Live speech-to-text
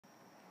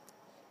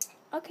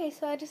Okay,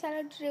 so I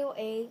decided to do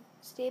a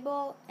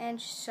stable and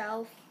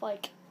shelf,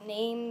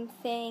 name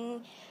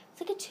thing.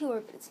 It's like a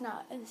tour, but it's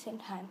not at the same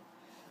time.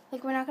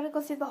 Like, we're not going to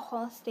go through the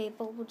whole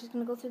stable. We're just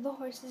going to go through the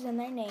horses and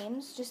their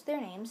names, just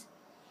their names.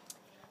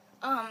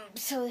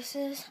 So this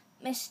is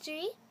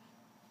Mystery,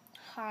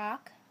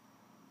 Hawk,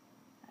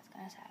 that's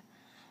kind of sad,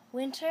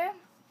 Winter,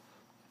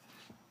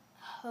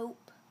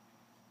 Hope,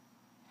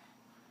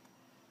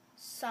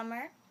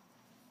 Summer,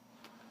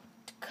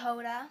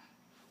 Dakota,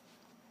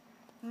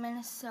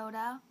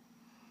 Minnesota,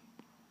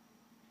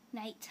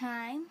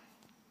 Nighttime,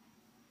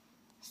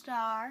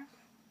 Star,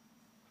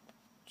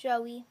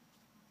 Joey,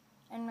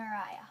 and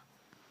Mariah.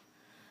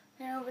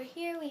 And over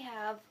here we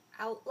have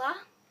Outlaw,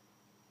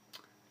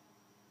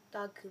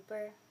 Dog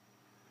Cooper,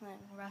 and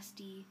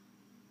Rusty,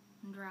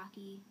 and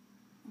Rocky,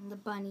 and the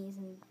bunnies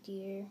and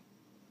deer.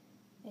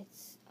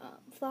 It's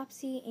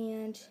Flopsy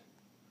and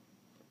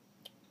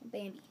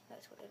Bambi,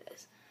 that's what it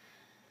is.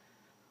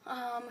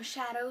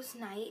 Shadow's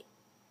Night,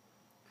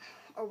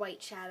 or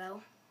White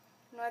Shadow,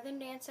 Northern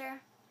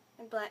Dancer,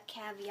 and Black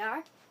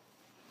Caviar.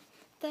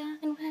 Then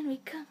when we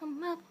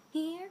come up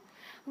here,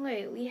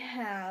 we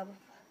have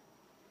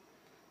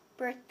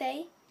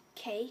Birthday,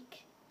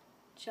 Cake,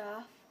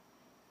 Josh,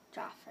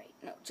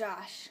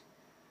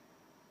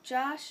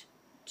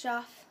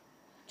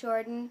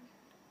 Jordan,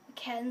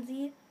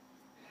 Mackenzie,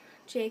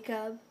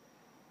 Jacob,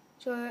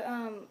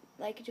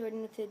 like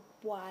Jordan with a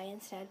Y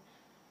instead.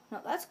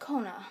 No, that's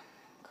Kona.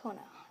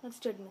 That's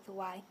Jordan with a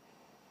Y.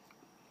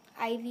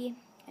 Ivy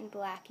and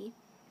Blackie.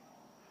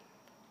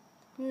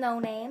 No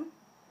Name.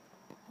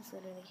 That's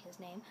literally his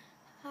name.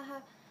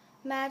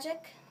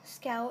 Magic,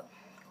 Scout,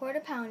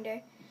 Quarter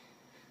Pounder.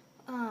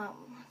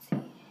 Let's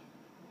see.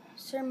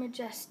 Sir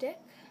Majestic.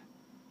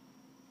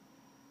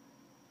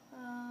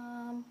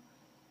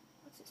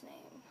 What's his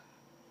name?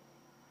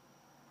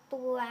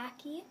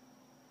 Blackie.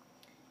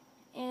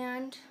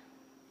 And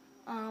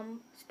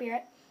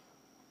Spirit.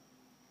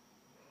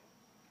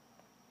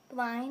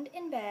 Blind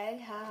and Bag.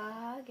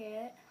 Get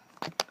it.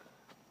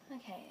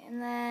 Okay,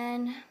 and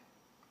then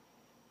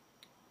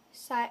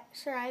Sir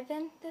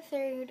Ivan the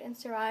Third and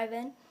Sir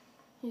Ivan,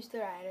 who's the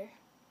rider.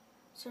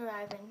 Sir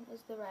Ivan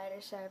is the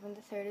rider, Sir Ivan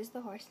the Third is the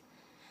horse.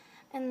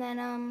 And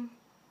then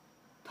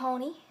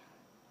Pony,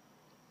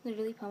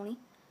 literally Pony.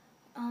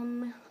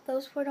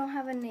 Those four don't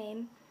have a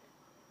name.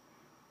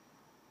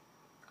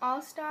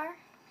 All-Star,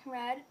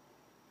 Red,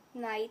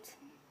 Knight,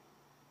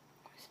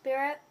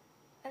 Spirit,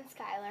 and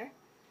Skylar.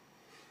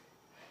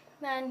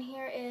 Then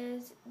here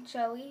is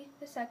Joey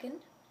the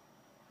Second,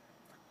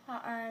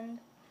 and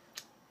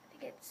I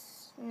think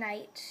it's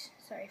Night.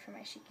 Sorry for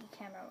my shaky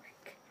camera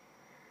work.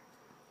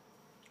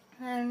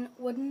 And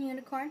Wooden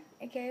Unicorn,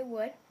 aka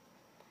Wood,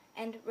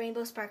 and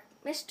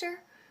Mr.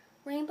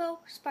 Rainbow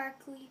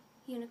Sparkly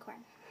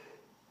Unicorn.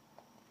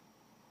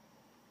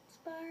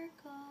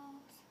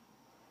 Sparkles.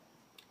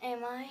 And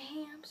my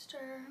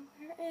hamster,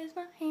 where is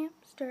my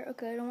hamster?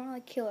 Okay, I don't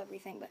want to kill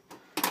everything, but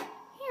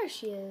here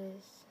she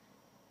is.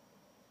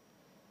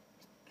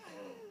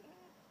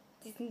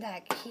 Isn't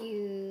that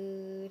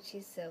cute?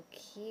 She's so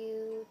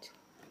cute.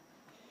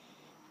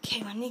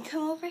 Okay, let me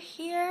come over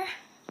here.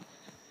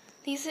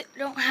 These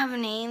don't have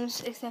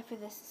names except for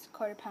this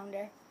Quarter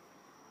Pounder.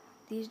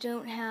 These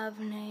don't have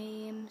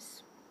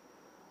names.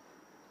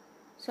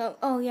 So,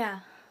 oh yeah.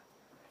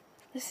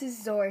 This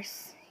is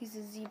Zorse. He's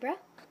a zebra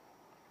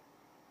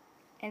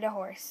and a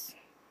horse.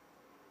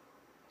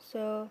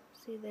 So,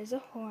 see, there's a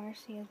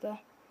horse. He has the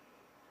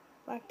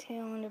black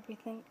tail and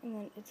everything. And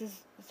then it's a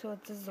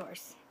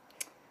Zorse.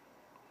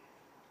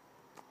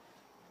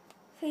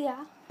 So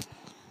yeah,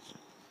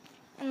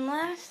 and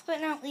last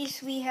but not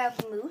least, we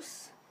have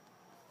Moose,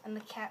 and the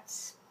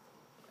cat's,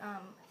 I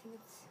think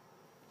it's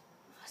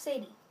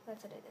Sadie,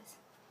 that's what it is.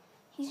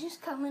 He's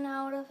just coming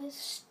out of his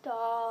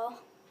stall.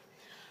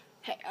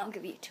 Hey, I'll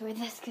give you a tour of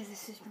this because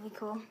this is really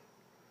cool.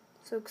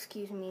 So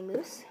excuse me,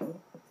 Moose.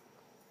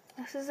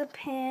 This is a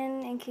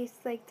pin in case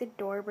like the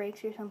door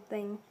breaks or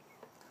something.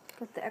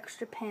 Got the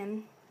extra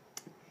pin.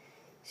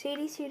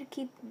 Sadie's here to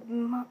keep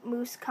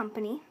Moose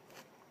company.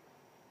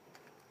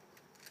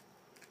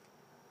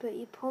 But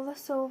you pull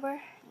this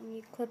over and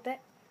you clip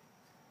it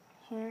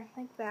here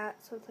like that,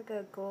 so it's like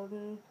a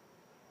golden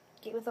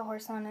gate with a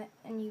horse on it,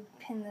 and you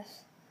pin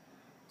this.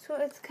 So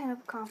it's kind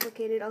of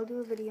complicated. I'll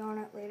do a video on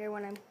it later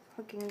when I'm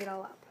hooking it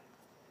all up.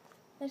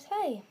 There's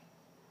hay.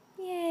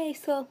 Yay!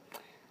 So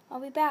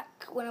I'll be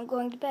back when I'm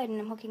going to bed and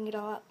I'm hooking it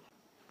all up.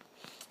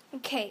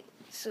 Okay,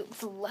 so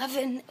it's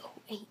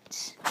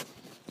 11:08.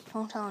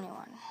 Don't tell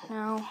anyone.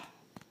 Now,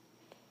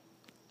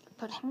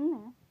 put him in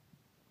there.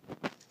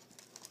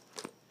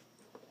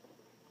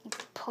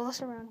 Pull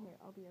this around here.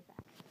 I'll be right back.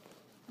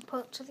 Pull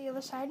it to the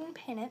other side and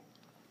pin it.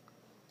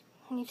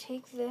 And you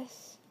take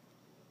this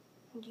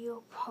and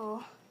you'll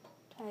pull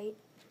tight.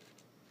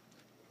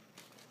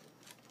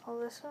 Pull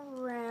this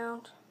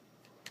around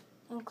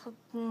and clip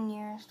the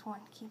nearest one,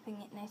 keeping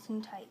it nice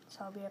and tight.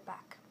 So I'll be right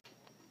back.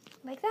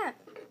 Like that.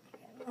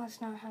 Let's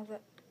not have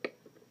it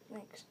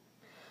like.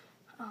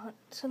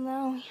 So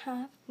now we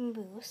have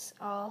Moose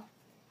all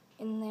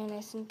in there nice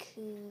nice and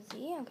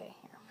cozy. Okay,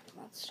 here.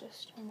 Let's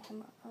just turn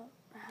him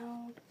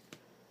around.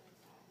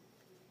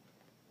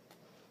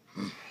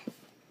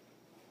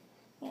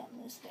 Yeah,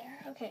 this there.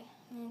 Okay,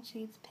 and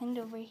see, it's pinned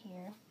over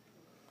here.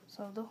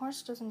 So the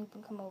horse doesn't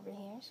even come over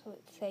here, so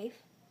it's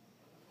safe.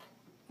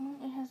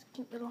 And it has a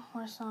cute little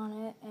horse on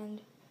it, and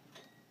it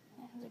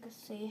has like a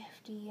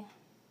safety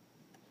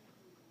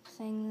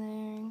thing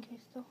there in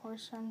case the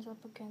horse runs up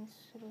against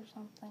it or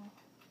something.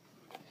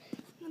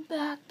 In the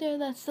back there,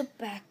 that's the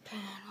back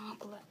panel.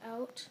 I'll let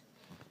out.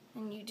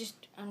 And you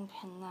just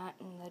unpin that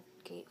and the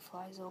gate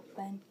flies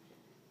open.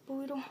 But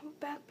we don't have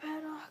a back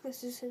padlock.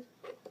 This is his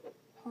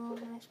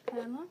nice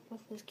padlock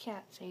with his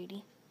cat,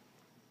 Sadie.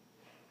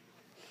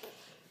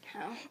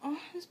 Now, all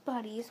his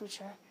buddies,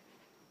 which are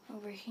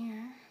over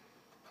here,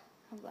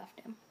 have left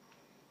him.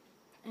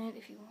 And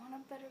if you want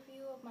a better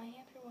view of my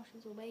hamster while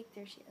she's awake,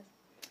 there she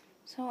is.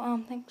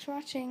 So, thanks for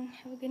watching.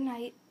 Have a good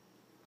night.